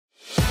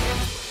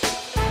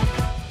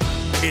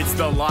It's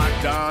the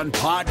Locked On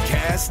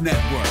Podcast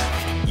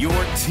Network, your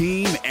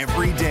team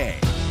every day.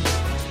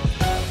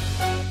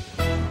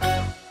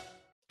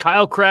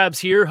 Kyle Krabs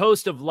here,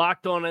 host of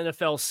Locked On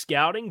NFL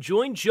Scouting.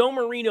 Join Joe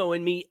Marino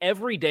and me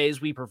every day as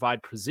we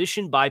provide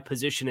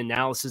position-by-position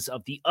analysis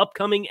of the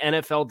upcoming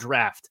NFL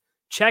Draft.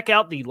 Check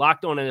out the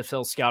Locked On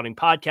NFL Scouting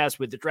podcast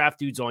with the Draft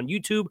Dudes on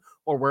YouTube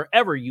or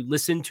wherever you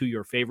listen to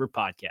your favorite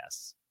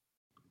podcasts.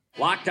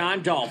 Locked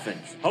On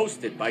Dolphins,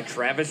 hosted by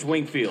Travis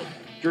Wingfield,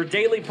 your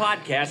daily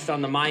podcast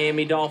on the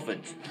Miami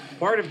Dolphins,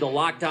 part of the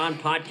Locked On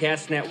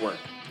Podcast Network,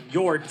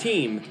 your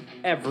team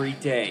every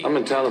day. I'm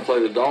in town to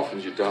play the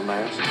Dolphins, you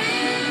dumbass.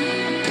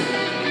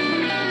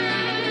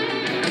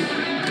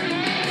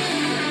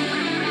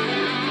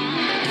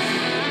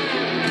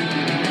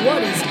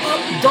 What is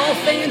up,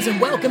 Dolphin fans, and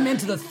welcome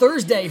into the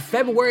Thursday,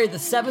 February the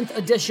 7th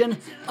edition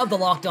of the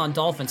Locked On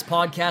Dolphins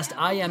podcast.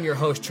 I am your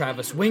host,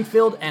 Travis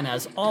Wingfield, and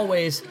as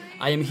always,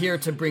 I am here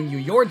to bring you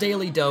your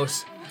daily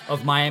dose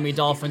of Miami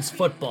Dolphins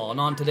football. And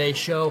on today's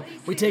show,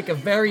 we take a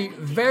very,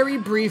 very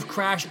brief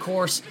crash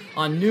course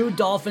on new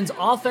Dolphins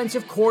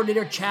offensive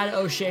coordinator Chad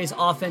O'Shea's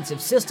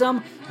offensive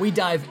system. We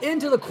dive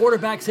into the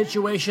quarterback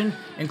situation,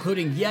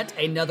 including yet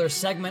another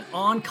segment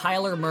on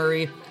Kyler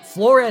Murray.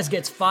 Flores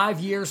gets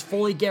 5 years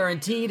fully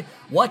guaranteed.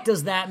 What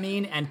does that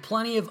mean? And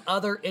plenty of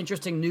other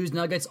interesting news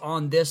nuggets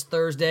on this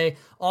Thursday.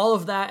 All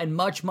of that and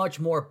much, much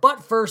more.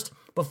 But first,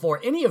 before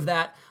any of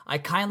that, I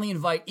kindly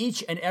invite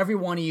each and every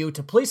one of you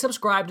to please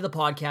subscribe to the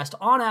podcast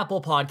on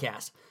Apple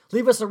Podcasts.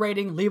 Leave us a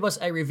rating, leave us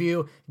a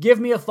review, give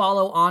me a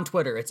follow on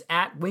Twitter. It's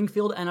at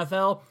Wingfield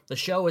NFL. The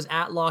show is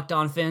at Locked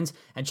On Fins.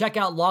 And check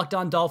out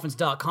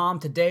LockedOnDolphins.com.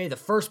 Today, the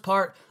first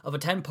part of a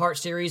 10-part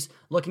series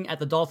looking at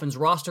the Dolphins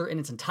roster in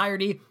its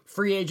entirety,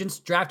 free agents,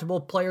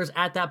 draftable players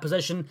at that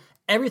position,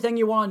 everything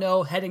you want to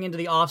know heading into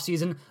the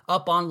offseason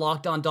up on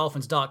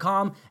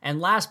LockedOnDolphins.com. And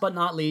last but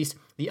not least,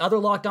 the other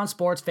Locked On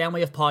Sports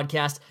family of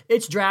podcasts.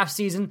 It's draft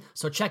season,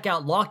 so check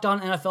out Locked On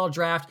NFL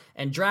Draft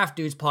and Draft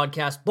Dudes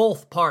podcast,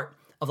 both part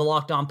of the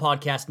Locked On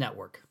Podcast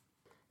Network.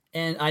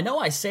 And I know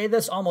I say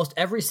this almost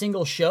every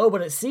single show,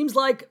 but it seems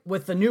like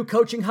with the new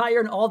coaching hire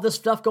and all this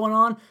stuff going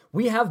on,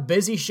 we have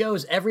busy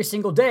shows every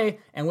single day.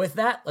 And with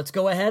that, let's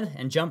go ahead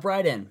and jump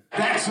right in.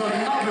 That's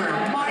another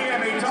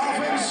Miami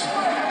Dolphins.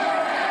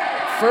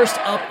 First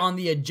up on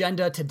the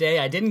agenda today,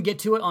 I didn't get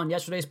to it on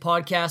yesterday's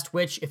podcast,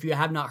 which, if you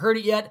have not heard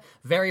it yet,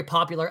 very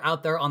popular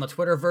out there on the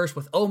Twitterverse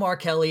with Omar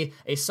Kelly.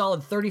 A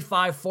solid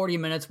 35-40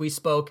 minutes we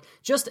spoke.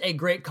 Just a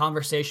great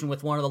conversation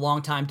with one of the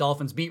longtime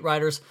Dolphins beat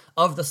writers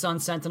of the Sun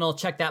Sentinel.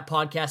 Check that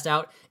podcast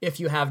out if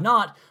you have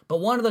not. But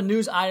one of the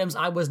news items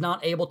I was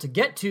not able to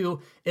get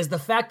to is the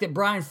fact that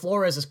Brian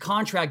Flores'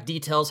 contract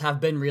details have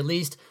been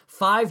released.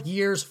 5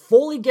 years,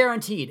 fully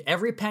guaranteed.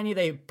 Every penny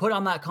they put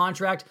on that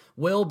contract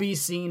will be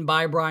seen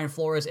by Brian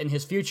Flores in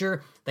his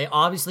future. They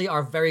obviously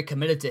are very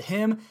committed to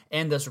him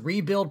and this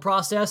rebuild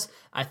process.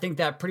 I think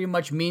that pretty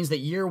much means that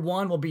year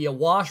one will be a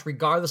wash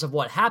regardless of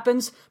what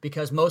happens,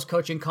 because most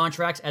coaching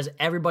contracts, as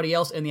everybody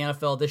else in the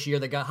NFL this year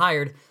that got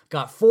hired,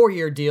 got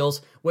 4-year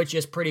deals, which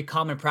is pretty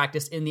common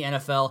practice in the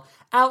NFL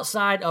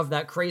outside of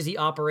that crazy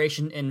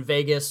operation in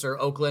Vegas or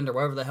Oakland or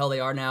wherever the hell they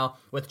are now,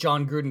 with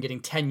John Gruden getting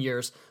 10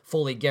 years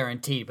fully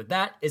guaranteed. But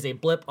that is a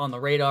blip on the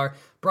radar.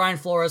 Brian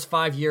Flores,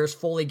 5 years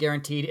fully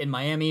guaranteed in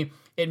Miami.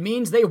 It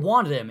means they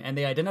wanted him, and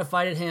they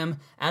identified him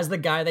as the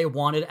guy they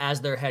wanted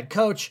as their head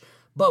coach.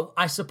 But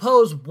I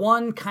suppose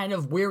one kind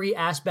of weary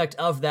aspect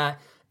of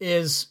that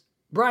is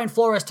Brian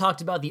Flores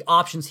talked about the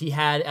options he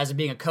had as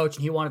being a coach,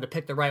 and he wanted to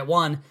pick the right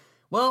one.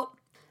 Well,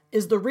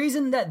 is the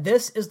reason that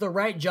this is the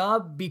right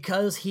job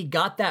because he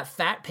got that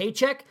fat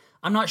paycheck?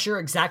 I'm not sure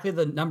exactly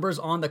the numbers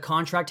on the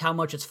contract, how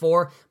much it's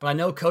for, but I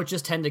know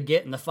coaches tend to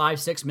get in the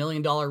 $5-6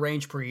 million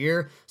range per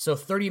year, so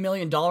 $30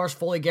 million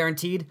fully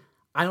guaranteed.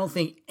 I don't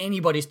think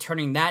anybody's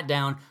turning that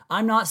down.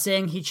 I'm not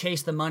saying he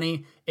chased the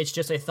money. It's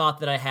just a thought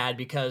that I had,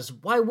 because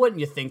why wouldn't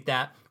you think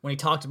that when he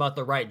talked about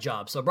the right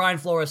job? So Brian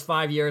Flores,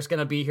 5 years, going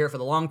to be here for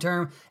the long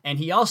term. And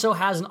he also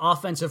has an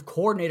offensive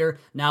coordinator,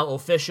 now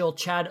official,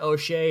 Chad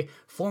O'Shea,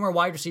 former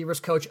wide receivers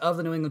coach of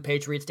the New England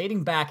Patriots,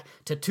 dating back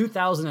to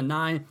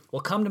 2009, will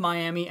come to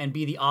Miami and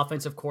be the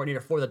offensive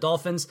coordinator for the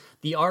Dolphins.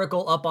 The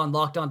article up on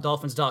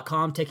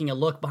LockedOnDolphins.com, taking a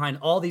look behind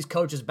all these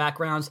coaches'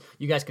 backgrounds.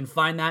 You guys can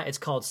find that. It's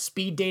called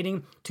Speed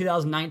Dating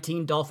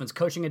 2019 Dolphins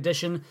Coaching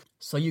Edition.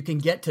 So you can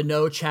get to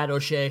know Chad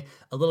O'Shea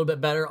a little bit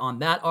better on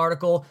that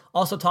article.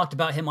 Also talked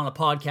about him on a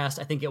podcast,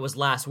 I think it was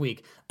last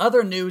week.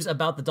 Other news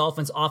about the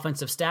Dolphins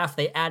offensive staff,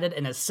 they added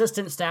an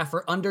assistant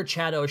staffer under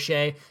Chad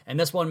O'Shea, and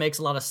this one makes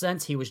a lot of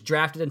sense. He was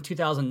drafted in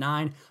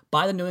 2009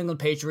 by the New England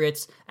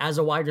Patriots as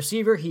a wide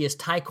receiver. He is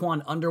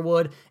Tyquan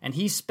Underwood, and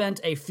he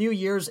spent a few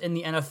years in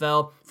the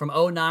NFL from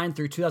 2009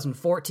 through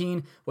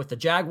 2014 with the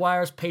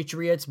Jaguars,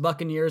 Patriots,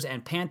 Buccaneers,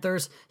 and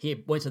Panthers.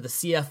 He went to the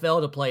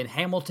CFL to play in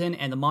Hamilton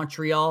and the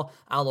Montreal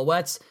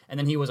Alouettes, and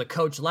then he was a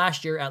coach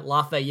last year at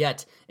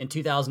Lafayette in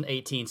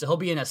 2018. So he'll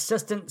be an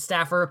assistant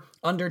staffer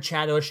under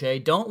Chad O'Shea.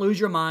 Don't lose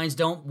your minds.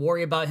 Don't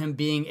worry about him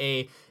being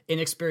a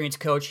inexperienced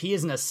coach. He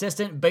is an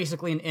assistant,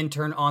 basically an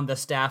intern on the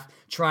staff,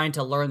 trying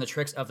to learn the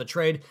tricks of the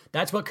trade.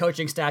 That's what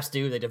coaching staffs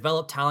do. They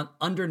develop talent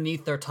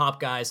underneath their top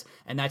guys,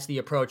 and that's the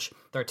approach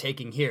they're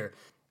taking here.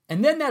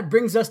 And then that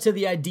brings us to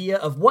the idea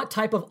of what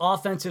type of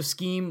offensive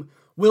scheme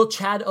will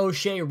Chad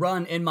O'Shea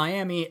run in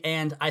Miami,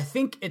 and I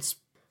think it's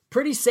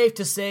pretty safe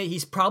to say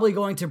he's probably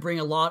going to bring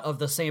a lot of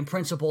the same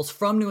principles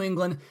from New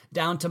England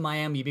down to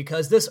Miami,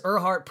 because this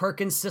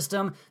Erhardt-Perkins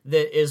system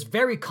that is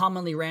very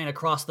commonly ran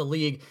across the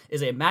league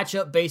is a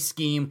matchup-based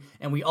scheme,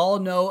 and we all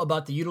know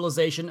about the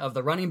utilization of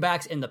the running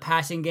backs in the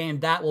passing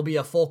game. That will be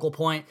a focal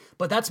point,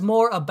 but that's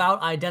more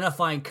about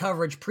identifying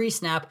coverage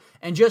pre-snap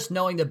and just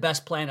knowing the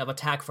best plan of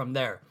attack from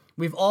there.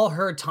 We've all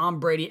heard Tom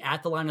Brady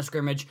at the line of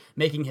scrimmage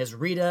making his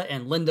Rita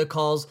and Linda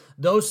calls.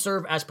 Those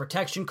serve as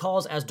protection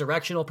calls, as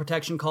directional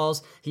protection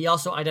calls. He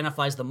also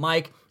identifies the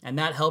mic, and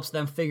that helps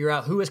them figure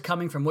out who is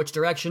coming from which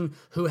direction,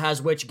 who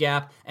has which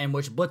gap, and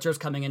which blitzers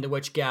coming into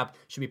which gap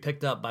should be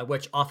picked up by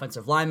which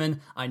offensive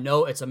lineman. I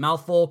know it's a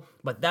mouthful,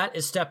 but that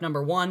is step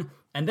number one.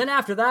 And then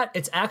after that,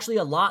 it's actually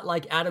a lot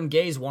like Adam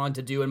Gase wanted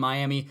to do in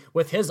Miami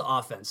with his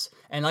offense.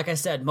 And like I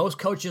said, most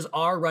coaches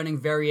are running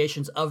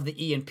variations of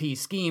the E&P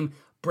scheme.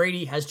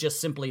 Brady has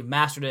just simply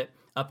mastered it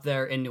up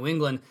there in New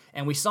England.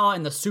 And we saw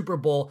in the Super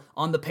Bowl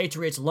on the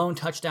Patriots' lone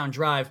touchdown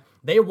drive,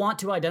 they want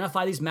to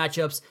identify these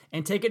matchups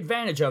and take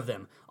advantage of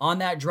them. On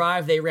that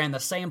drive, they ran the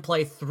same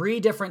play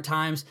 3 different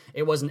times.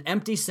 It was an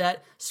empty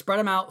set, spread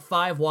them out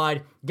 5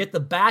 wide, get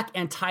the back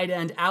and tight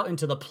end out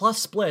into the plus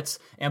splits.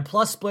 And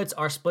plus splits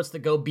are splits that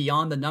go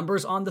beyond the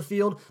numbers on the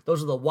field.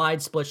 Those are the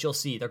wide splits you'll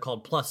see. They're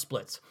called plus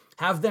splits.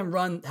 Have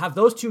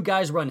those 2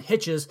 guys run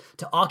hitches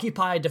to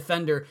occupy a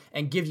defender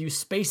and give you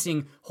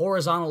spacing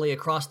horizontally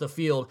across the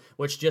field,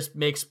 which just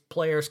makes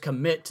players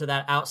commit to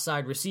that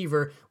outside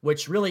receiver,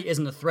 which really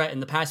isn't a threat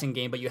in the passing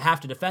game, but you have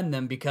to defend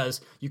them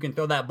because you can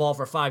throw that ball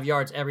for 5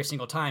 yards every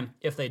single time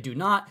if they do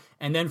not.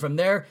 And then from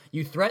there,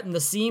 you threaten the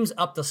seams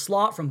up the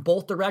slot from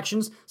both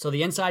directions, so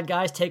the inside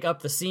guys take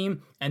up the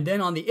seam. And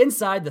then on the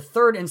inside, the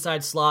third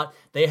inside slot,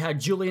 they had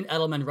Julian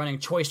Edelman running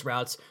choice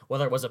routes,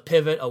 whether it was a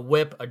pivot, a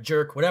whip, a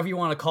jerk, whatever you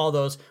want to call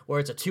those, where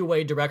it's a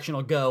 2-way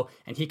directional go,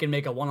 and he can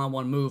make a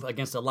one-on-one move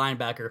against a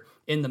linebacker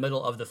in the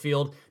middle of the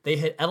field. They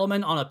hit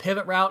Edelman on a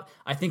pivot route.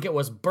 I think it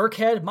was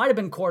Burkhead, might have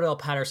been Cordell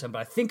Patterson, but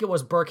I think it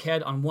was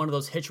Burkhead on one of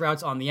those hitch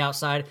routes on the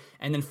outside.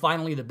 And then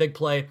finally, the big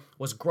play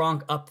was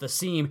Gronk up the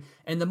seam.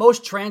 And the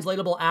most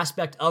translatable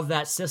aspect of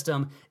that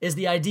system is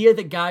the idea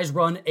that guys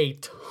run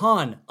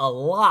a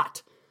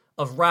lot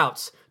of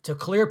routes to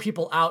clear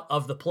people out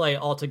of the play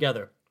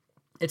altogether.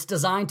 It's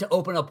designed to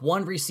open up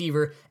one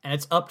receiver, and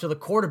it's up to the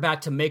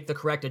quarterback to make the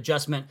correct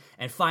adjustment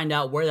and find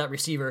out where that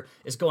receiver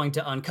is going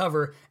to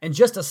uncover. And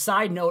just a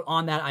side note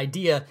on that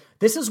idea,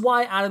 this is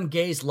why Adam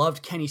Gase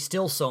loved Kenny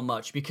Stills so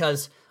much,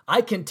 because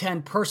I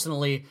contend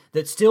personally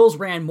that Stills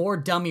ran more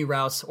dummy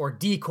routes or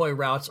decoy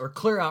routes or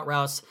clear out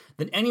routes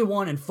than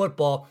anyone in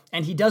football,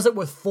 and he does it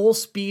with full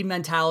speed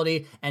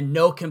mentality and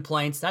no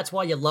complaints. That's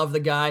why you love the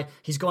guy.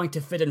 He's going to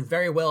fit in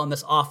very well in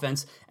this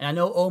offense, and I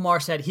know Omar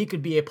said he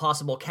could be a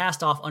possible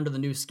cast-off under the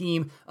new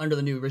scheme, under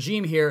the new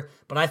regime here,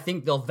 but I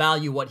think they'll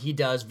value what he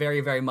does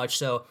very, very much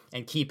so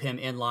and keep him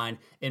in line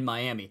in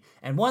Miami.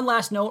 And one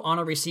last note on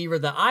a receiver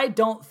that I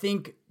don't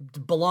think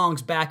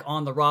belongs back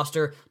on the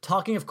roster,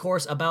 talking of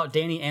course about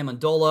Danny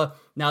Amendola.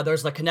 Now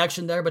there's the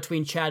connection there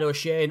between Chad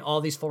O'Shea and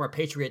all these former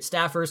Patriot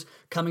staffers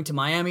coming to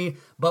Miami,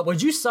 but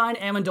would you sign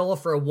Amendola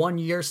for a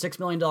 1-year, $6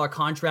 million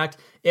contract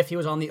if he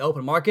was on the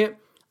open market?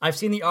 I've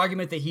seen the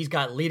argument that he's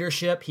got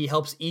leadership. He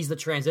helps ease the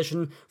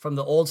transition from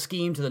the old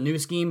scheme to the new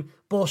scheme.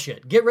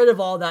 Bullshit. Get rid of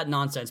all that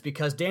nonsense,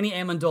 because Danny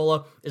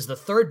Amendola is the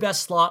 3rd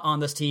best slot on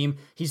this team.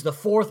 He's the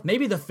 4th,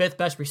 maybe the 5th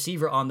best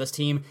receiver on this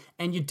team,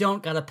 and you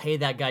don't got to pay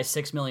that guy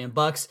 $6 million.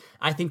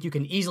 I think you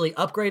can easily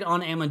upgrade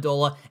on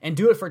Amendola and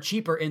do it for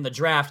cheaper in the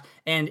draft.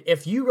 And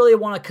if you really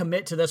want to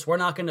commit to this, we're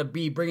not going to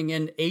be bringing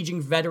in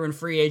aging veteran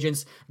free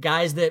agents,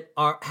 guys that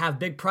have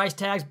big price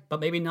tags,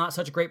 but maybe not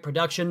such great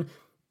production.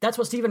 That's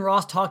what Stephen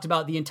Ross talked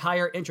about the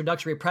entire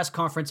introductory press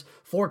conference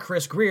for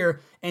Chris Grier,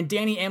 and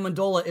Danny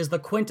Amendola is the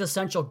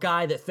quintessential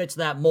guy that fits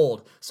that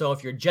mold. So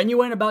if you're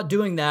genuine about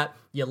doing that,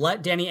 you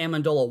let Danny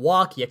Amendola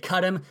walk, you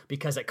cut him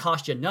because it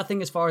cost you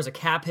nothing as far as a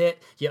cap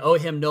hit, you owe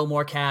him no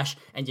more cash,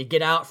 and you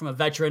get out from a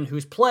veteran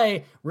whose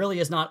play really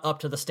is not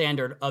up to the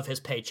standard of his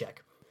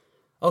paycheck.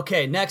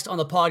 Okay, next on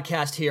the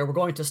podcast here, we're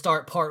going to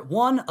start part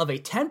 1 of a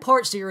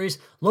 10-part series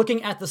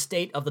looking at the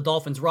state of the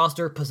Dolphins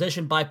roster,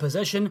 position by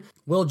position.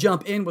 We'll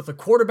jump in with the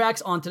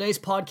quarterbacks on today's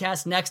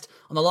podcast next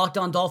on the Locked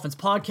On Dolphins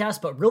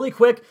podcast, but really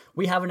quick,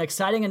 we have an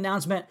exciting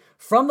announcement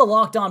from the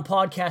Locked On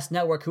Podcast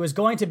Network, who is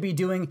going to be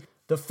doing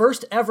the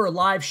first ever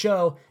live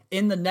show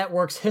in the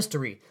network's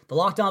history. The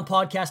Locked On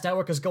Podcast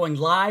Network is going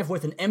live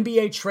with an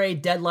NBA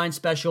trade deadline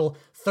special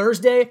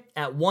Thursday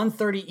at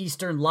 1:30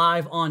 Eastern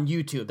live on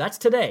YouTube. That's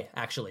today,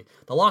 actually.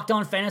 The Locked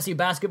On Fantasy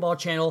Basketball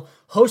channel,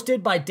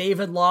 hosted by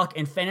David Locke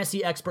and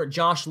fantasy expert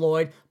Josh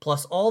Lloyd,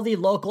 plus all the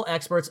local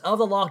experts of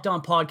the Locked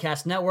On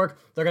Podcast Network.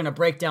 They're going to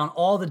break down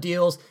all the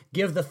deals,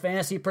 give the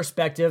fantasy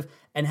perspective,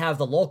 and have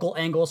the local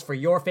angles for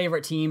your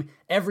favorite team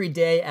every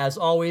day. As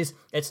always,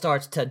 it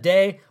starts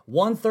today,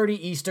 1:30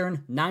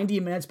 Eastern, 90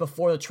 minutes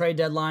before the trade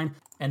deadline,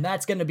 and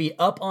that's going to be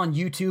up on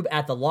YouTube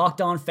at the Locked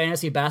On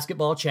Fantasy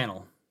Basketball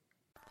channel.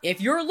 If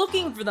you're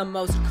looking for the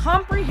most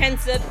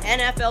comprehensive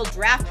NFL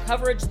draft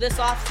coverage this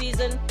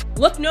offseason,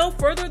 look no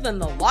further than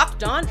the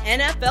Locked On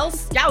NFL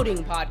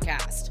Scouting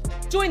Podcast.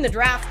 Join the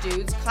draft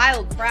dudes,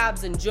 Kyle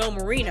Krabs and Joe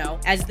Marino,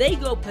 as they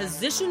go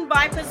position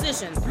by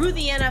position through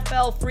the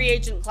NFL free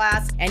agent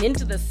class and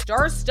into the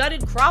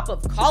star-studded crop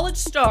of college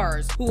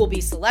stars who will be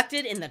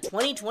selected in the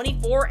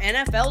 2024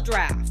 NFL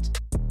Draft.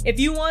 If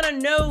you want to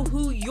know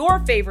who your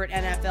favorite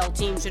NFL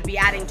team should be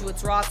adding to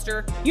its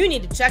roster, you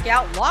need to check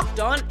out Locked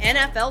On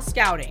NFL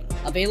Scouting,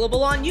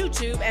 available on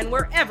YouTube and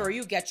wherever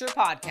you get your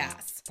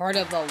podcasts. Part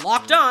of the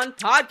Locked On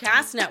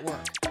Podcast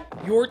Network,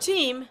 your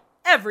team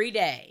every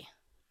day.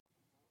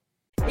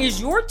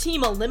 Is your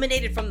team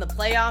eliminated from the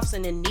playoffs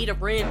and in need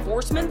of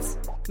reinforcements?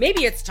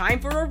 Maybe it's time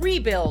for a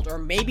rebuild, or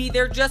maybe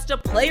they're just a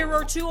player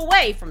or two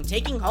away from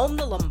taking home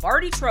the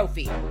Lombardi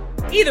Trophy.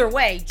 Either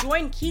way,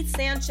 join Keith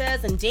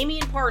Sanchez and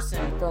Damian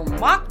Parson for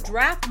Mock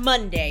Draft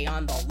Monday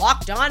on the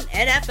Locked On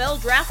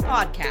NFL Draft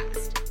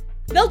Podcast.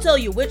 They'll tell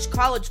you which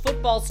college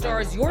football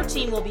stars your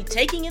team will be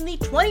taking in the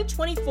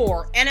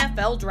 2024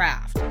 NFL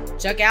Draft.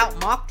 Check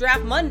out Mock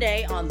Draft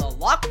Monday on the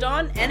Locked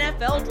On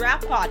NFL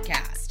Draft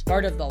Podcast,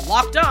 part of the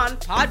Locked On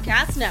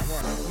Podcast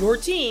Network, your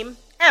team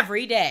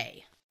every day.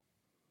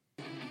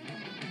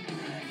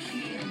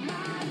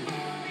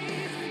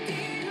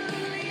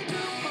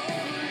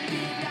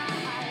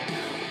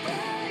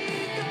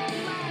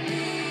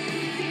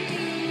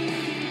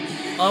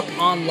 Up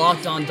on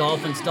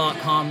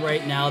LockedOnDolphins.com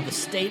right now, the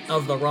state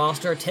of the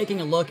roster,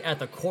 taking a look at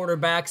the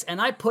quarterbacks, and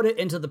I put it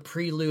into the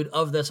prelude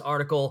of this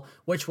article,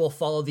 which will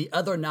follow the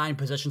other 9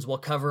 positions we'll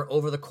cover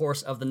over the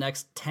course of the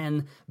next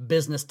 10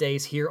 business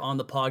days here on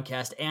the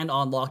podcast and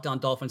on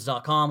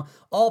LockedOnDolphins.com,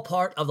 all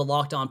part of the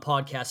Locked On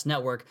Podcast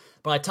Network.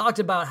 But I talked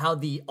about how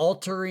the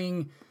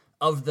altering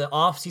of the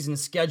offseason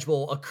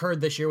schedule occurred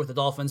this year with the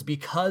Dolphins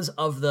because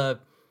of the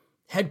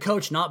head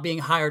coach not being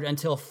hired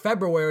until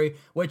February,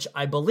 which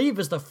I believe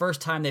is the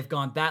first time they've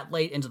gone that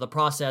late into the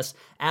process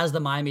as the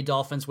Miami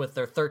Dolphins with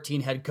their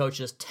 13 head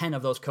coaches, 10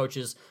 of those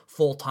coaches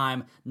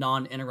full-time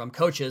non-interim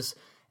coaches.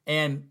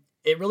 And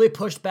it really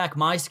pushed back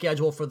my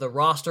schedule for the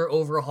roster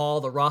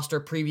overhaul, the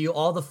roster preview,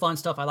 all the fun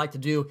stuff I like to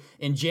do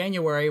in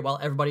January while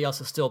everybody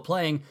else is still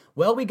playing.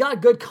 Well, we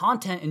got good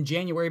content in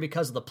January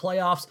because of the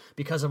playoffs,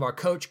 because of our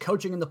coach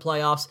coaching in the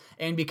playoffs,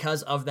 and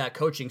because of that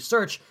coaching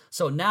search.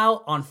 So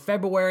now on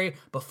February,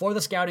 before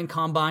the scouting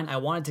combine, I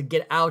wanted to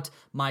get out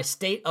my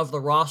state of the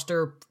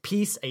roster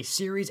piece, a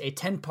series, a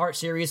 10-part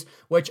series,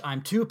 which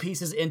I'm 2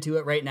 pieces into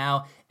it right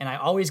now, and I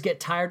always get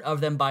tired of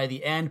them by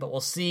the end, but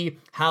we'll see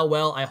how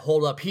well I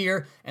hold up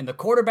here. And the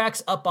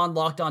quarterbacks up on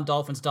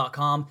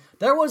LockedOnDolphins.com.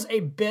 There was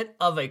a bit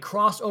of a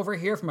crossover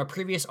here from a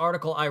previous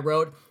article I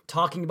wrote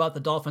talking about the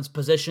Dolphins'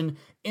 position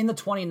in the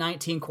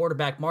 2019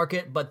 quarterback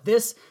market, but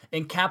this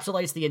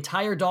encapsulates the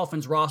entire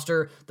Dolphins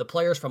roster, the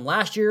players from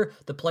last year,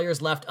 the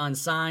players left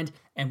unsigned,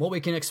 and what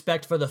we can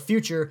expect for the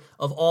future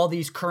of all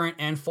these current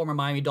and former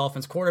Miami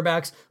Dolphins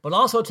quarterbacks, but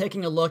also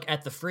taking a look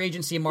at the free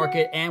agency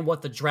market and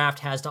what the draft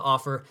has to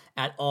offer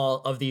at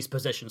all of these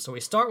positions. So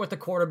we start with the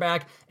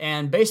quarterback,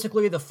 and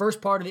basically the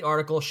first part of the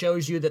article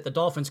shows you that the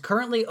Dolphins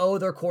currently owe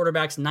their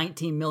quarterbacks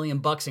 $19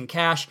 million in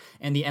cash,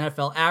 and the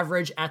NFL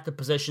average at the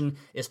position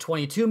is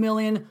 $22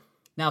 million.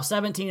 Now,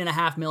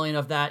 $17.5 million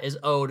of that is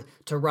owed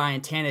to Ryan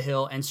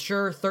Tannehill, and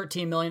sure,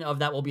 $13 million of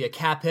that will be a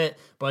cap hit,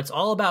 but it's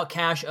all about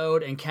cash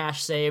owed and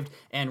cash saved.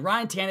 And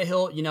Ryan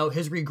Tannehill,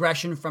 his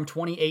regression from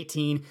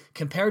 2018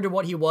 compared to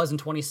what he was in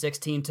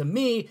 2016, to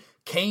me,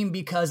 came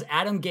because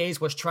Adam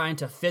Gase was trying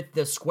to fit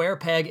the square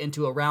peg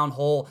into a round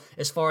hole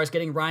as far as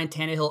getting Ryan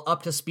Tannehill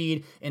up to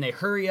speed in a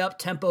hurry-up,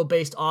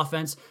 tempo-based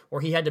offense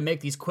where he had to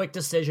make these quick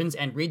decisions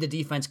and read the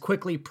defense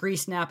quickly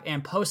pre-snap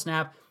and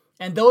post-snap.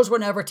 And those were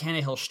never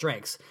Tannehill's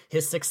strengths.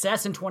 His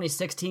success in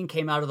 2016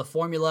 came out of the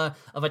formula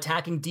of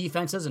attacking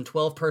defenses in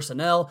 12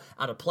 personnel,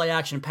 out of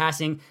play-action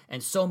passing,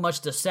 and so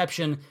much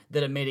deception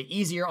that it made it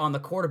easier on the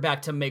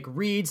quarterback to make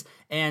reads,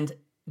 and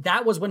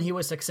that was when he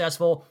was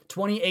successful.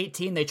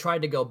 2018, they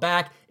tried to go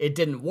back. It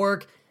didn't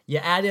work. You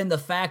add in the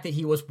fact that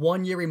he was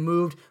 1 year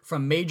removed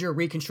from major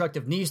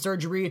reconstructive knee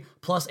surgery,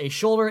 plus a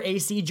shoulder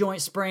AC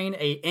joint sprain,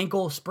 a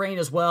ankle sprain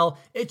as well.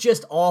 It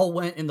just all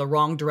went in the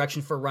wrong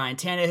direction for Ryan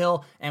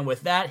Tannehill, and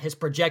with that, his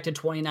projected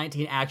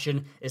 2019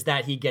 action is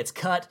that he gets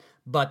cut.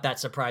 but that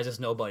surprises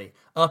nobody.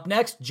 Up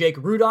next, Jake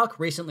Rudock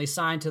recently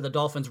signed to the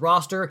Dolphins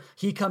roster.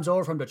 He comes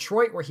over from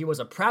Detroit, where he was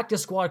a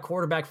practice squad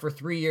quarterback for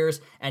 3 years,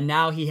 and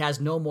now he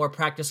has no more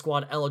practice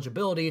squad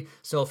eligibility.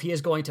 So if he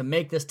is going to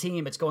make this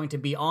team, it's going to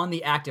be on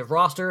the active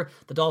roster.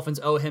 The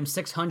Dolphins owe him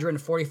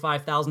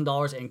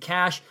 $645,000 in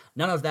cash.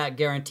 None of that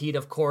guaranteed,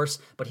 of course,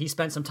 but he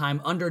spent some time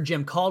under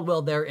Jim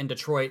Caldwell there in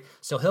Detroit,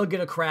 so he'll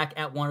get a crack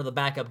at one of the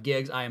backup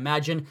gigs, I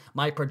imagine.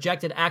 My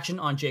projected action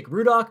on Jake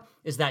Rudock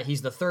is that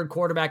he's the third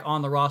quarterback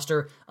on the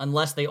roster,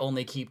 unless they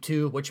only keep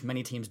 2, which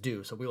many teams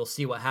do. So we will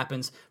see what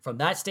happens from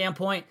that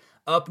standpoint.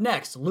 Up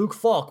next, Luke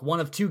Falk, one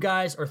of 2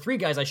 guys, or 3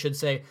 guys, I should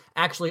say,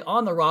 actually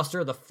on the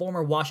roster, the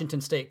former Washington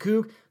State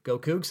Coug, go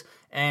Cougs,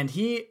 and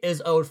he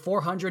is owed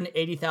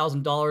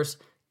 $480,000,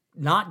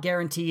 not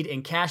guaranteed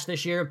in cash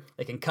this year.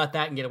 They can cut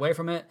that and get away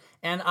from it,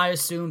 and I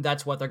assume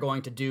that's what they're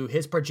going to do.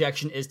 His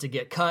projection is to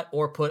get cut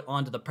or put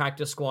onto the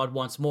practice squad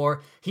once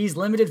more. He's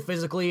limited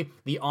physically.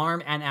 The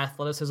arm and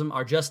athleticism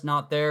are just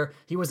not there.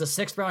 He was a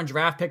 6th-round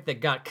draft pick that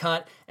got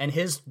cut, and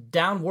his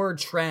downward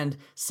trend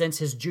since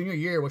his junior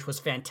year, which was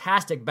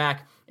fantastic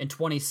back in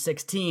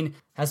 2016,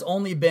 has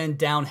only been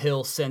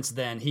downhill since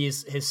then.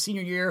 His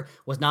senior year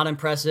was not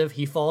impressive.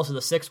 He falls to the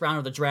 6th round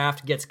of the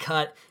draft, gets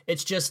cut.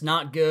 It's just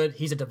not good.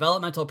 He's a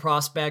developmental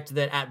prospect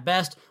that at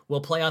best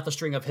will play out the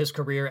string of his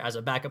career as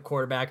a backup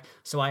quarterback,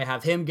 so I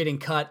have him getting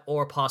cut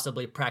or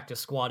possibly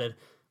practice squatted,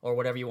 or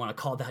whatever you want to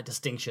call that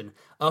distinction.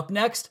 Up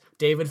next,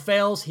 David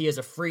Fales. He is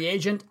a free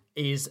agent.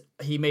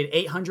 He made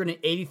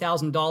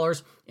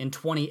 $880,000 in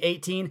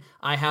 2018.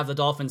 I have the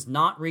Dolphins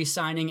not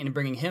re-signing and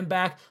bringing him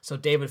back, so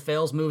David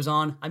Fales moves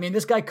on. I mean,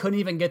 this guy couldn't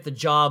even get the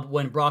job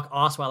when Brock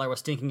Osweiler was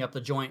stinking up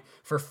the joint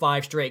for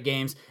 5 straight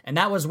games, and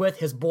that was with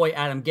his boy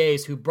Adam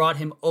Gase, who brought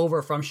him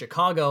over from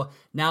Chicago.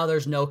 Now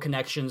there's no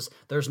connections,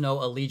 there's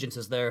no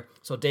allegiances there,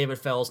 so David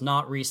Fales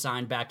not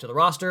re-signed back to the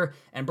roster.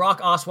 And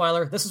Brock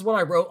Osweiler, this is what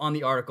I wrote on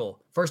the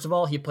article. First of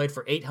all, he played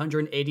for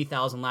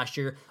 $880,000 last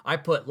year. I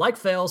put, like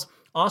Fales,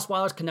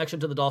 Osweiler's connection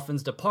to the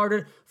Dolphins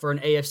departed for an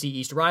AFC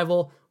East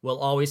rival. We'll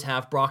always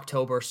have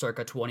Brocktober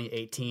circa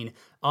 2018.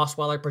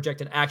 Osweiler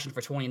projected action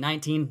for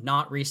 2019,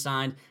 not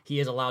re-signed.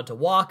 He is allowed to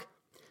walk.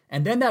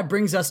 And then that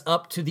brings us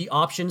up to the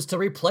options to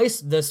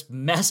replace this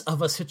mess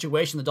of a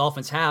situation the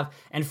Dolphins have.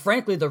 And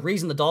frankly, the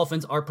reason the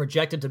Dolphins are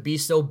projected to be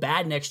so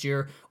bad next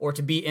year, or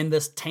to be in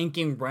this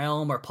tanking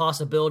realm or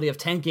possibility of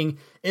tanking,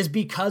 is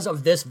because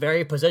of this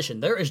very position.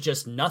 There is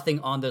just nothing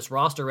on this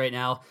roster right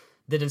now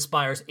that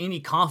inspires any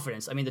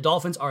confidence. I mean, the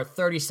Dolphins are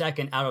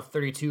 32nd out of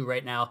 32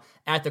 right now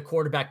at the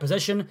quarterback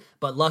position,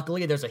 but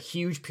luckily there's a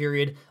huge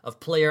period of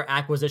player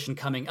acquisition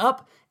coming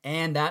up,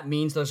 and that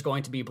means there's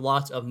going to be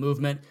lots of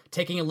movement.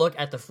 Taking a look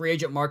at the free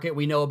agent market,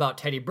 we know about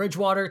Teddy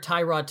Bridgewater,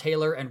 Tyrod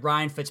Taylor, and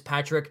Ryan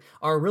Fitzpatrick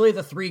are really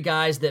the 3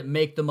 guys that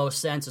make the most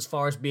sense as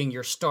far as being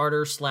your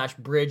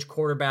starter/bridge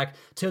quarterback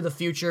to the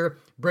future.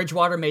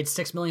 Bridgewater made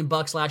 $6 million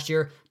last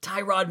year.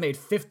 Tyrod made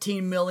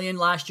 $15 million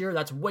last year.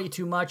 That's way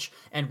too much.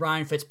 And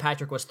Ryan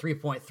Fitzpatrick was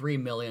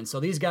 $3.3 million. So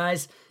these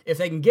guys, if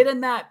they can get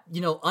in that,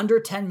 under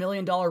 $10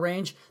 million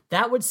range,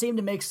 that would seem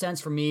to make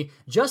sense for me,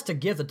 just to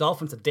give the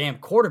Dolphins a damn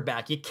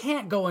quarterback. You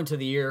can't go into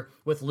the year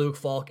with Luke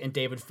Falk and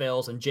David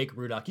Fales and Jake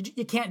Rudock.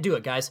 You can't do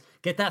it, guys.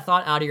 Get that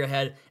thought out of your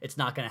head. It's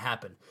not going to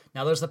happen.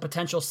 Now, there's the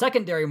potential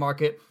secondary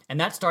market, and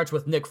that starts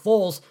with Nick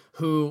Foles,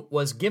 who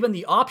was given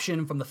the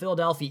option from the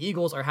Philadelphia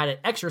Eagles, or had it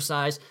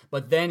exercised,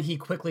 but then he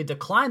quickly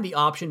declined the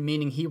option,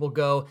 meaning he will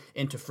go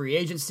into free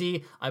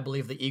agency. I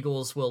believe the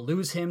Eagles will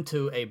lose him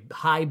to a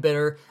high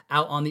bidder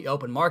out on the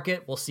open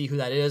market. We'll see who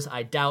that is.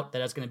 I doubt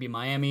that it's going to be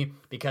Miami,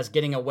 because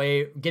getting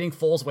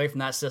Foles away from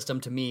that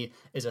system, to me,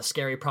 is a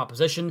scary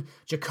proposition.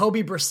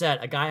 Jacoby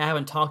Brissett, a guy I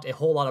haven't talked a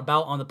whole lot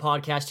about on the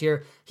podcast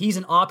here, he's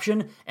an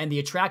option, and the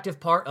attractive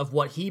part of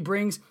what he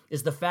brings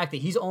is the fact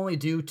that he's only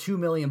due $2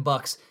 million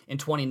in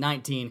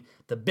 2019.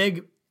 The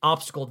big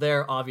obstacle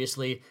there,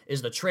 obviously,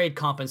 is the trade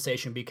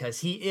compensation, because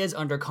he is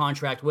under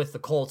contract with the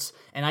Colts,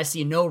 and I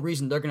see no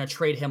reason they're going to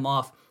trade him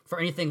off for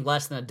anything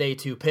less than a day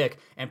 2 pick.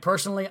 And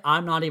personally,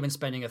 I'm not even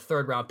spending a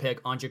 3rd-round pick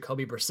on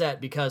Jacoby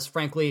Brissett, because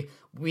frankly,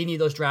 we need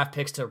those draft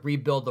picks to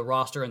rebuild the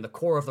roster and the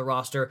core of the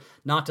roster,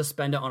 not to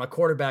spend it on a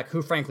quarterback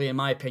who, frankly, in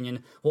my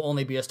opinion, will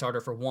only be a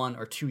starter for 1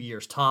 or 2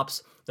 years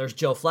tops. There's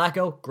Joe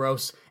Flacco,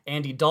 gross.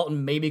 Andy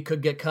Dalton maybe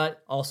could get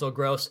cut, also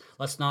gross.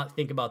 Let's not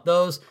think about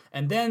those.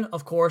 And then,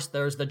 of course,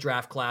 there's the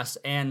draft class,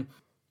 and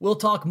we'll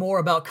talk more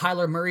about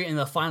Kyler Murray in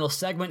the final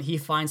segment. He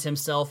finds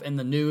himself in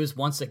the news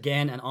once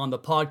again and on the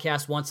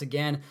podcast once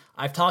again.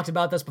 I've talked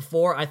about this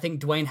before. I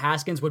think Dwayne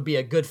Haskins would be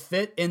a good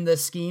fit in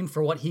this scheme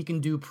for what he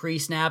can do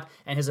pre-snap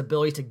and his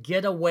ability to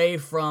get away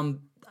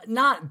from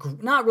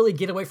not really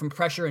get away from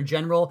pressure in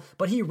general,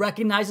 but he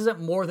recognizes it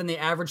more than the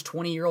average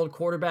 20-year-old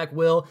quarterback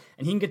will,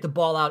 and he can get the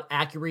ball out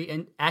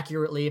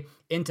accurately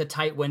into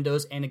tight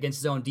windows and against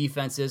zone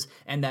defenses.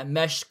 And that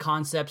mesh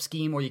concept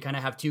scheme, where you kind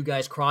of have 2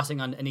 guys crossing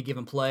on any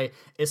given play,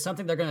 is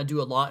something they're going to do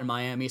a lot in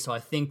Miami, so I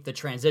think the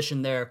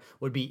transition there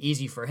would be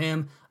easy for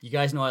him. You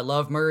guys know I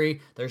love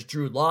Murray. There's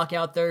Drew Lock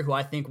out there, who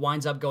I think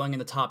winds up going in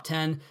the top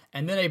 10,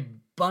 and then a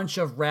bunch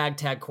of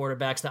ragtag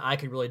quarterbacks that I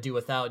could really do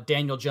without.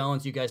 Daniel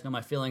Jones, you guys know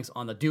my feelings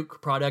on the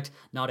Duke product,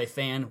 not a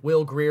fan.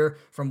 Will Grier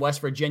from West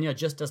Virginia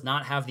just does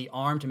not have the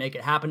arm to make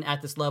it happen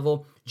at this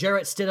level.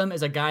 Jarrett Stidham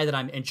is a guy that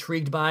I'm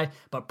intrigued by,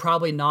 but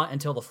probably not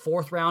until the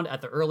 4th round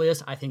at the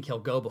earliest. I think he'll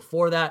go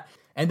before that.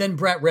 And then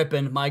Brett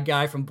Rypien, my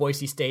guy from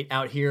Boise State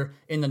out here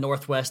in the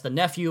Northwest, the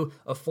nephew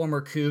of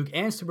former Coug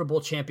and Super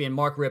Bowl champion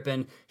Mark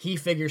Rypien. He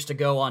figures to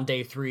go on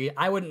day 3.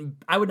 I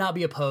would not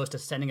be opposed to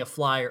spending a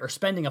flyer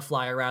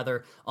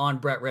on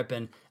Brett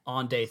Rypien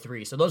on day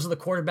 3. So those are the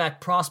quarterback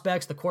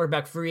prospects, the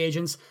quarterback free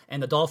agents,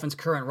 and the Dolphins'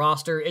 current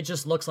roster. It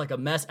just looks like a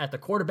mess at the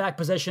quarterback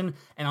position.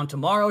 And on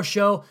tomorrow's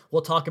show,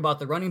 we'll talk about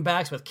the running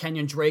backs with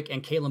Kenyon Drake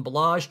and Kalen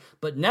Ballage.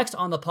 But next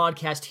on the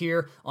podcast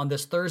here on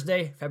this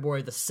Thursday,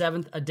 February the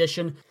 7th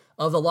edition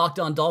of the Locked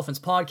On Dolphins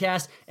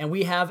podcast, and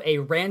we have a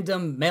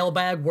random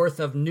mailbag worth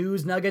of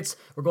news nuggets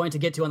we're going to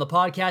get to on the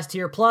podcast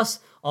here. Plus,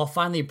 I'll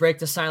finally break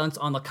the silence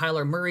on the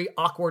Kyler Murray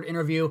awkward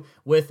interview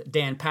with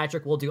Dan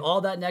Patrick. We'll do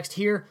all that next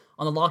here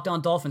on the Locked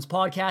On Dolphins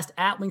podcast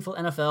at Wingfield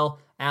NFL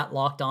at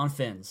Locked On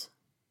Fins.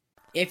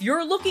 If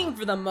you're looking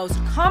for the most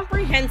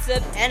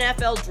comprehensive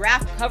NFL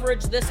draft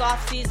coverage this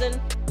offseason,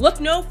 look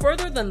no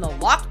further than the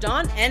Locked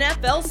On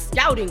NFL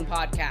Scouting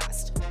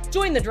Podcast.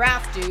 Join the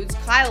draft dudes,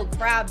 Kyle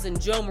Krabs and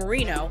Joe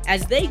Marino,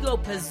 as they go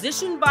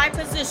position by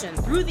position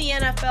through the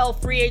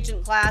NFL free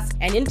agent class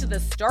and into the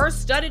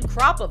star-studded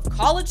crop of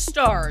college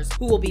stars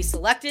who will be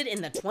selected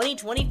in the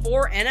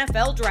 2024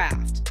 NFL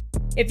Draft.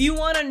 If you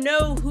want to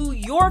know who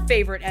your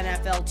favorite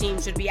NFL team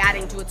should be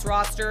adding to its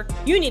roster,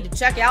 you need to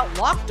check out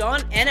Locked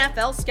On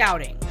NFL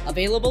Scouting,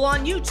 available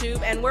on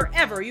YouTube and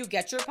wherever you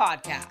get your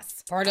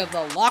podcasts. Part of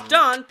the Locked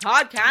On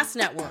Podcast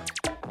Network,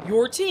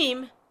 your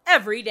team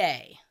every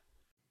day.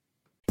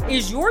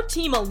 Is your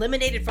team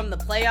eliminated from the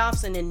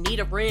playoffs and in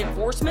need of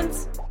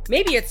reinforcements?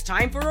 Maybe it's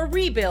time for a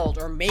rebuild,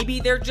 or maybe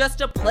they're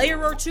just a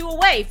player or two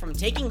away from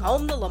taking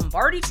home the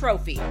Lombardi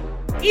Trophy.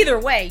 Either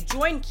way,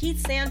 join Keith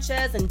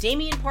Sanchez and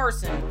Damian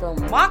Parson for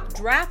Mock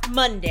Draft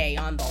Monday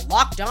on the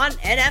Locked On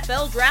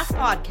NFL Draft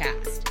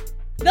Podcast.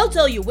 They'll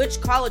tell you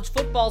which college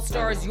football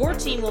stars your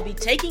team will be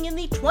taking in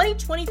the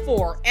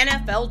 2024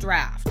 NFL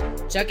Draft.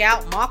 Check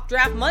out Mock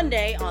Draft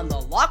Monday on the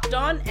Locked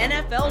On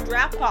NFL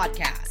Draft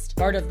Podcast,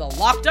 part of the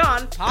Locked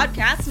On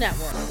Podcast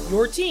Network,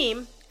 your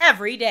team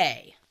every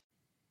day.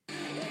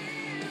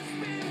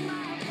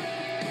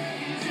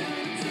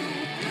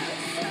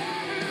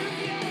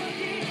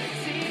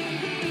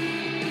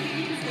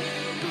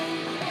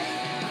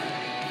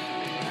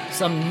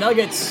 Some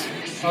nuggets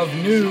of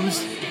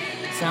news,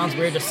 sounds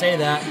weird to say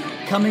that,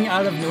 coming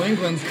out of New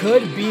England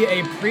could be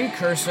a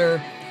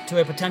precursor to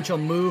a potential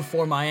move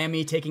for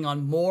Miami, taking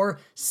on more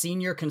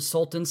senior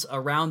consultants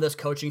around this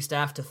coaching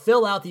staff to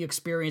fill out the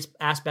experience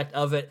aspect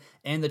of it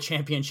and the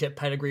championship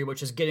pedigree,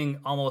 which is getting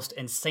almost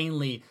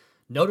insanely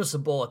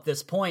noticeable at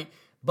this point.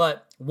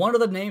 But one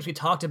of the names we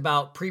talked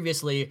about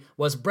previously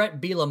was Brett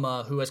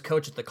Bielema, who has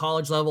coached at the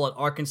college level at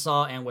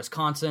Arkansas and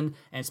Wisconsin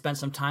and spent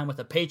some time with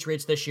the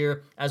Patriots this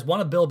year as one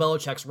of Bill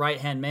Belichick's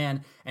right-hand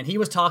man. And he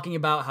was talking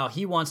about how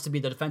he wants to be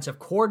the defensive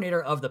coordinator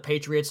of the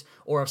Patriots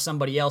or of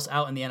somebody else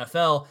out in the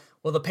NFL.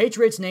 Well, the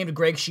Patriots named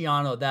Greg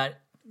Schiano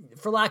that,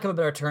 for lack of a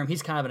better term,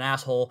 he's kind of an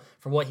asshole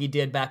for what he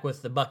did back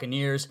with the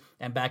Buccaneers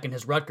and back in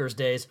his Rutgers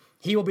days.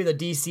 He will be the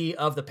DC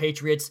of the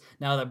Patriots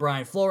now that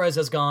Brian Flores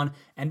has gone,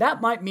 and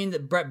that might mean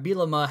that Brett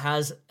Bielema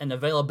has an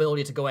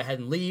availability to go ahead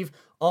and leave.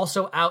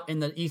 Also out in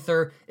the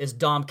ether is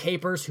Dom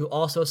Capers, who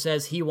also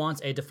says he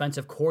wants a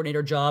defensive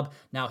coordinator job.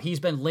 Now,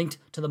 he's been linked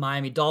to the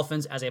Miami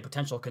Dolphins as a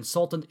potential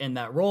consultant in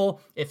that role.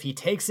 If he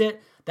takes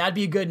it, that'd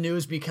be good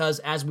news because,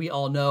 as we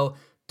all know,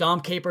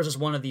 Dom Capers is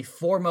one of the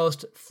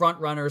foremost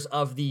frontrunners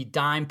of the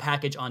dime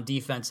package on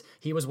defense.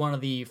 He was one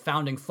of the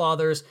founding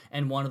fathers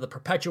and one of the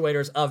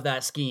perpetuators of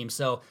that scheme.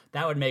 So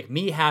that would make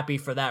me happy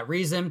for that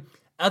reason.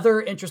 Other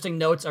interesting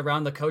notes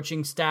around the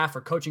coaching staff or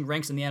coaching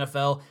ranks in the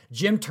NFL.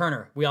 Jim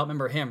Turner, we all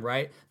remember him,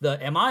 right?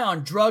 The Am I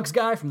on Drugs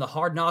guy from the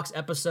Hard Knocks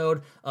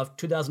episode of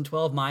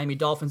 2012 Miami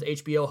Dolphins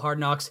HBO Hard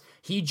Knocks.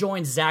 He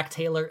joined Zach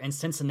Taylor in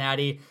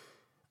Cincinnati.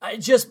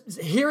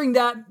 Just hearing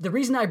that, the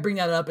reason I bring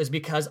that up is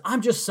because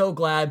I'm just so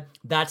glad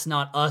that's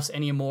not us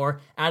anymore.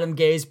 Adam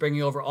Gase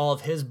bringing over all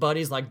of his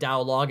buddies like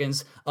Dow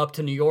Loggins up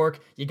to New York.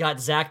 You got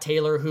Zach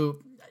Taylor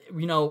who,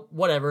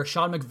 whatever.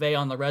 Sean McVay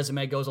on the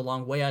resume goes a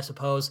long way, I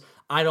suppose.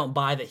 I don't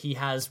buy that he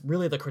has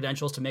really the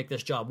credentials to make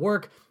this job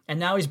work.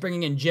 And now he's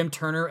bringing in Jim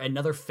Turner,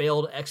 another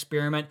failed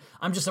experiment.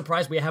 I'm just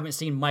surprised we haven't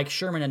seen Mike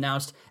Sherman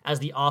announced as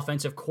the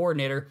offensive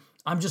coordinator.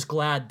 I'm just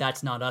glad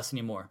that's not us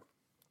anymore.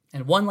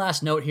 And one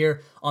last note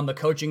here on the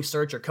coaching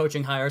search or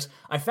coaching hires.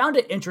 I found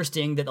it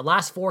interesting that the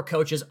last 4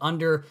 coaches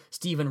under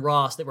Stephen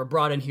Ross that were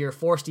brought in here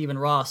for Stephen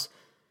Ross,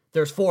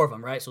 there's 4 of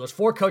them, right? So there's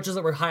 4 coaches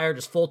that were hired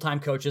as full-time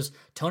coaches: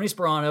 Tony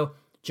Sparano,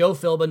 Joe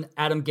Philbin,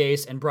 Adam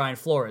Gase, and Brian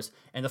Flores.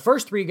 And the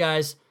first 3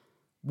 guys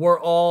were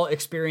all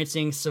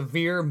experiencing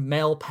severe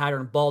male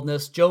pattern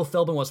baldness. Joe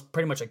Philbin was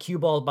pretty much a cue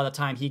ball by the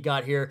time he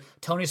got here.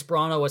 Tony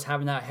Sparano was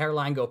having that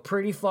hairline go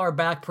pretty far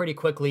back pretty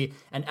quickly,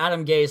 and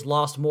Adam Gase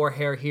lost more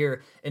hair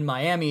here in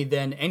Miami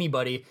than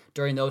anybody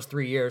during those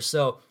 3 years.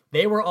 So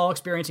They were all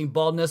experiencing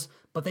baldness,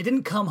 but they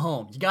didn't come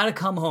home. You got to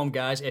come home,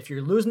 guys. If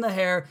you're losing the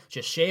hair,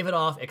 just shave it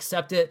off,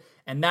 accept it,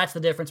 and that's the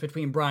difference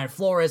between Brian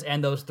Flores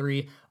and those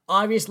three.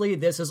 Obviously,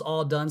 this is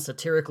all done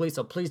satirically,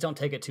 so please don't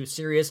take it too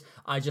serious.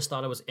 I just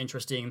thought it was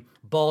interesting.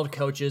 Bald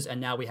coaches, and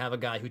now we have a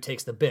guy who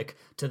takes the bic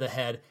to the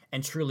head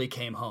and truly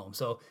came home.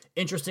 So,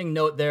 interesting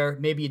note there.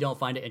 Maybe you don't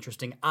find it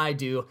interesting. I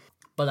do.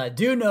 But I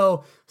do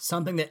know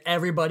something that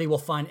everybody will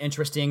find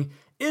interesting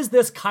is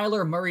this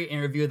Kyler Murray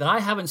interview that I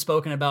haven't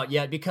spoken about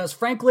yet because,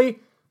 frankly,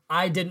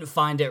 I didn't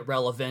find it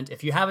relevant.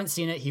 If you haven't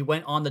seen it, he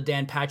went on the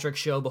Dan Patrick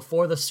Show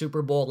before the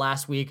Super Bowl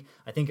last week.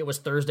 I think it was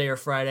Thursday or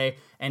Friday.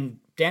 And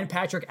Dan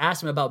Patrick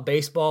asked him about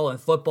baseball and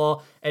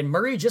football. And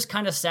Murray just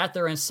kind of sat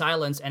there in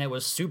silence, and it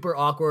was super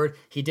awkward.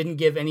 He didn't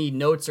give any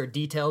notes or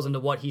details into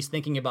what he's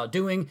thinking about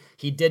doing.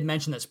 He did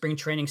mention that spring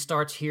training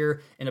starts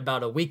here in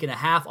about a week and a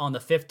half on the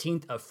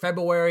 15th of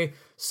February.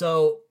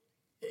 So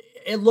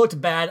it looked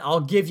bad. I'll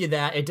give you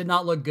that. It did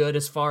not look good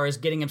as far as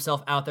getting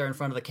himself out there in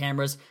front of the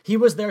cameras. He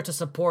was there to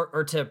support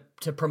or to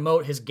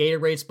promote his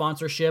Gatorade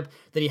sponsorship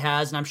that he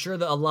has. And I'm sure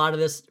that a lot of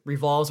this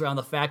revolves around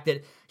the fact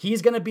that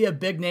he's going to be a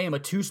big name, a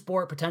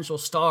two-sport potential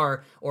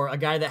star, or a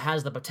guy that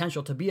has the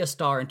potential to be a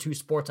star in two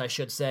sports, I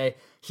should say.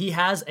 He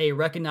has a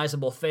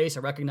recognizable face,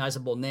 a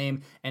recognizable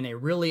name, and a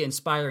really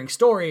inspiring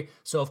story.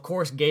 So, of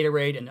course,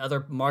 Gatorade and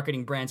other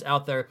marketing brands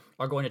out there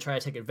are going to try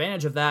to take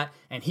advantage of that,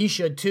 and he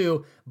should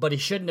too, but he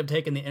shouldn't have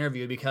taken the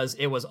interview because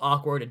it was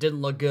awkward. It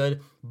didn't look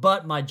good.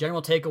 But my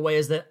general takeaway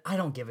is that I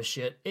don't give a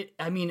shit.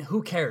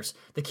 Who cares?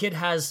 The kid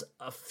has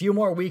a few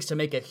more weeks to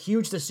make a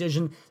huge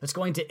decision that's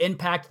going to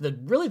impact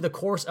the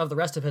course of the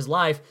rest of his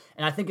life.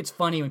 And I think it's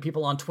funny when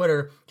people on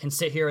Twitter can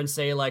sit here and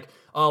say like,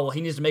 oh, well,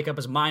 he needs to make up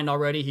his mind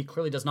already. He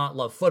clearly does not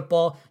love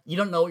football. You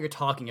don't know what you're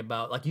talking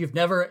about. Like, you've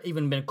never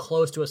even been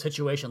close to a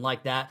situation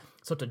like that.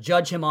 So to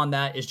judge him on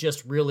that is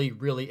just really,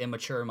 really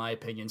immature in my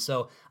opinion.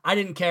 So I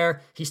didn't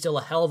care. He's still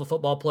a hell of a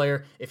football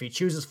player. If he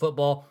chooses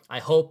football, I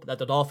hope that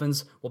the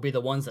Dolphins will be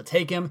the ones that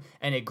take him.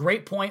 And a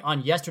great point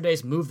on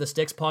yesterday's Move the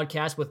Sticks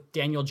podcast with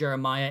Daniel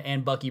Jeremiah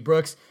and Bucky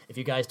Brooks. If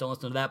you guys don't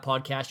listen to that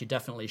podcast, you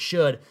definitely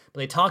should. But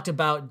they talked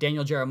about,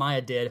 Daniel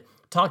Jeremiah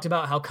talked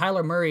about how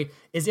Kyler Murray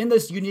is in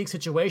this unique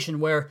situation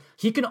where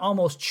he can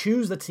almost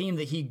choose the team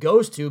that he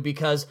goes to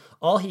because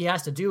all he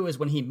has to do is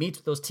when he meets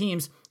with those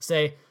teams,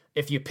 say,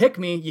 if you pick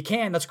me, you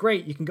can, that's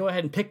great, you can go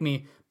ahead and pick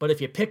me, but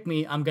if you pick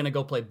me, I'm going to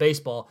go play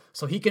baseball.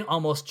 So he can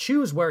almost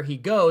choose where he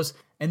goes.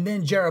 And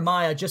then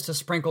Jeremiah, just to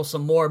sprinkle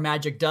some more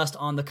magic dust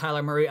on the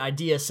Kyler Murray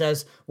idea,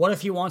 says, what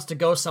if he wants to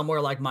go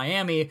somewhere like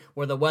Miami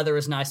where the weather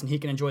is nice and he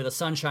can enjoy the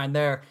sunshine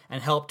there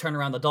and help turn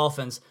around the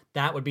Dolphins?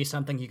 That would be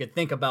something you could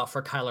think about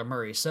for Kyler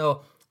Murray.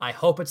 So I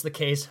hope it's the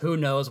case. Who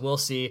knows? We'll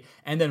see.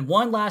 And then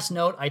one last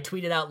note, I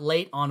tweeted out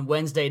late on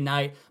Wednesday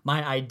night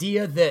my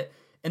idea that,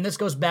 and this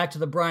goes back to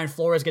the Brian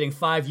Flores getting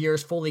 5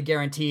 years fully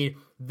guaranteed,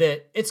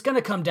 that it's going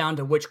to come down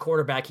to which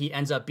quarterback he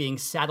ends up being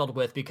saddled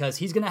with because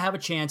he's going to have a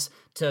chance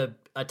to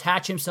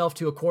attach himself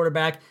to a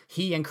quarterback.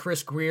 He and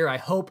Chris Grier, I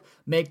hope,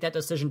 make that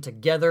decision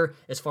together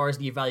as far as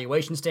the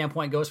evaluation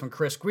standpoint goes from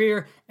Chris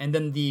Grier, and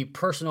then the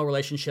personal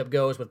relationship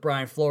goes with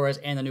Brian Flores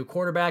and the new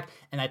quarterback.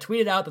 And I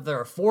tweeted out that there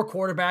are 4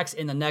 quarterbacks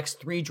in the next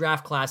 3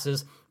 draft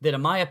classes that,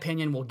 in my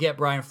opinion, will get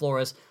Brian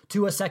Flores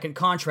to a second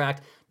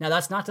contract. Now,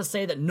 that's not to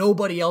say that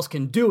nobody else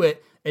can do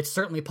it. It's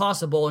certainly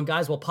possible, and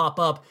guys will pop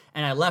up,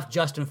 and I left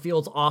Justin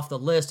Fields off the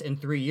list in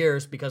 3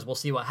 years because we'll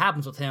see what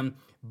happens with him.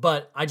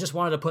 But I just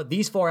wanted to put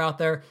these 4 out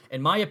there.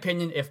 In my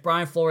opinion, if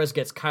Brian Flores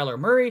gets Kyler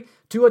Murray,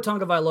 Tua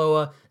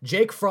Tagovailoa,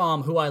 Jake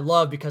Fromm, who I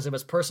love because of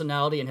his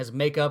personality and his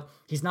makeup,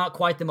 he's not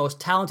quite the most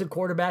talented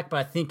quarterback, but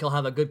I think he'll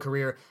have a good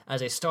career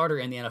as a starter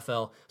in the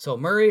NFL. So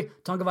Murray,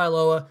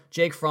 Tagovailoa,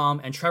 Jake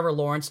Fromm, and Trevor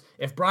Lawrence.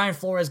 If Brian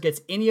Flores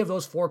gets any of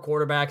those 4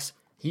 quarterbacks,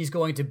 he's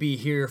going to be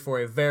here for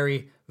a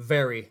very,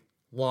 very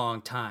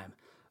long time.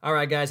 All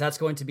right, guys, that's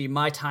going to be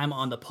my time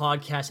on the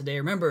podcast today.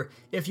 Remember,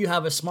 if you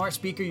have a smart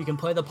speaker, you can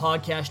play the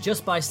podcast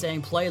just by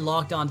saying play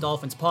Locked On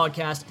Dolphins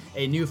podcast,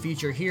 a new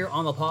feature here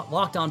on the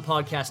Locked On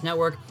Podcast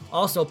Network.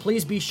 Also,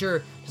 please be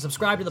sure to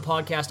subscribe to the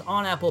podcast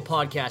on Apple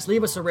Podcasts.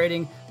 Leave us a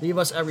rating, leave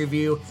us a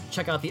review.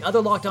 Check out the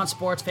other Locked On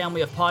Sports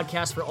family of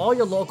podcasts for all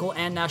your local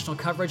and national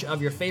coverage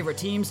of your favorite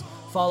teams.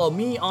 Follow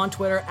me on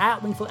Twitter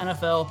at Wingfield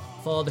NFL.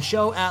 Follow the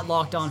show at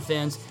Locked On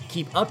Fins.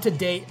 Keep up to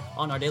date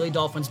on our Daily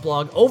Dolphins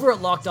blog over at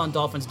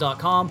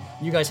LockedOnDolphins.com.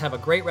 You guys have a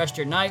great rest of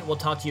your night. We'll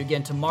talk to you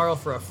again tomorrow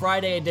for a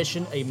Friday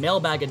edition, a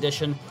mailbag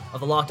edition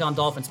of the Locked On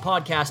Dolphins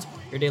podcast,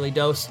 your daily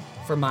dose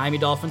for Miami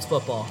Dolphins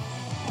football.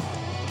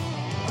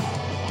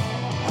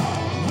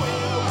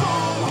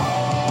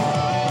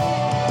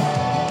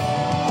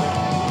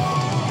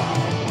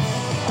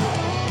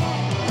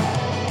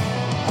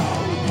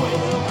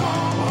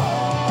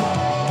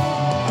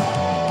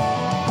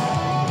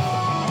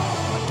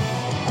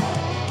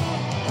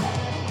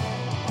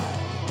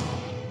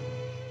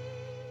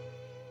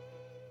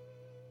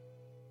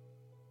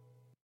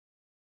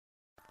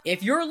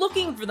 If you're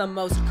looking for the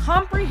most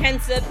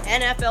comprehensive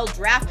NFL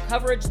draft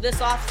coverage this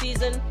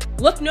offseason,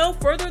 look no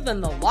further than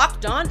the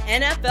Locked On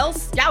NFL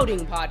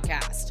Scouting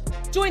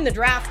Podcast. Join the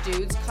draft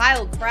dudes,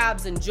 Kyle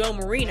Krabs and Joe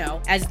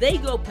Marino, as they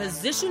go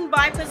position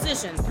by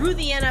position through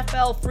the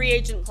NFL free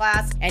agent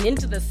class and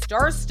into the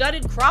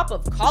star-studded crop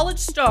of college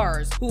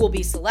stars who will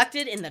be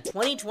selected in the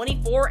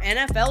 2024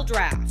 NFL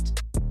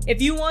Draft.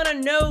 If you want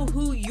to know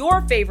who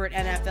your favorite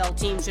NFL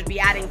team should be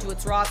adding to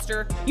its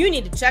roster, you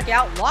need to check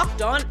out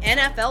Locked On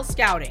NFL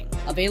Scouting,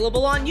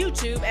 available on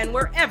YouTube and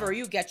wherever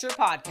you get your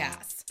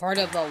podcasts. Part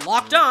of the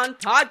Locked On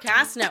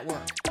Podcast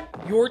Network,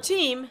 your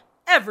team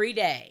every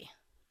day.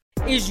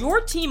 Is your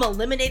team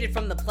eliminated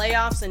from the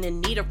playoffs and in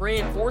need of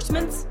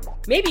reinforcements?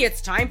 Maybe it's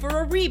time for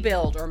a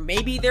rebuild, or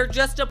maybe they're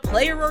just a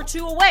player or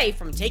two away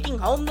from taking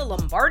home the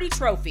Lombardi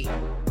Trophy.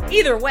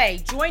 Either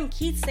way, join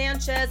Keith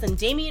Sanchez and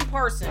Damian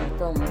Parson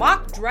for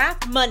Mock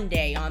Draft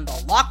Monday on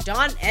the Locked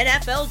On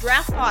NFL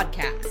Draft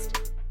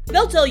Podcast.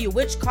 They'll tell you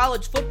which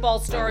college football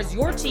stars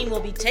your team will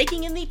be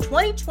taking in the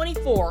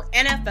 2024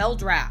 NFL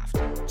Draft.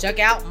 Check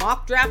out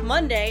Mock Draft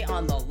Monday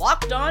on the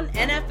Locked On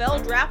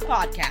NFL Draft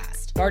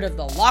Podcast, part of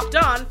the Locked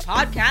On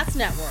Podcast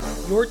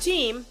Network, your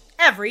team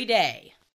every day.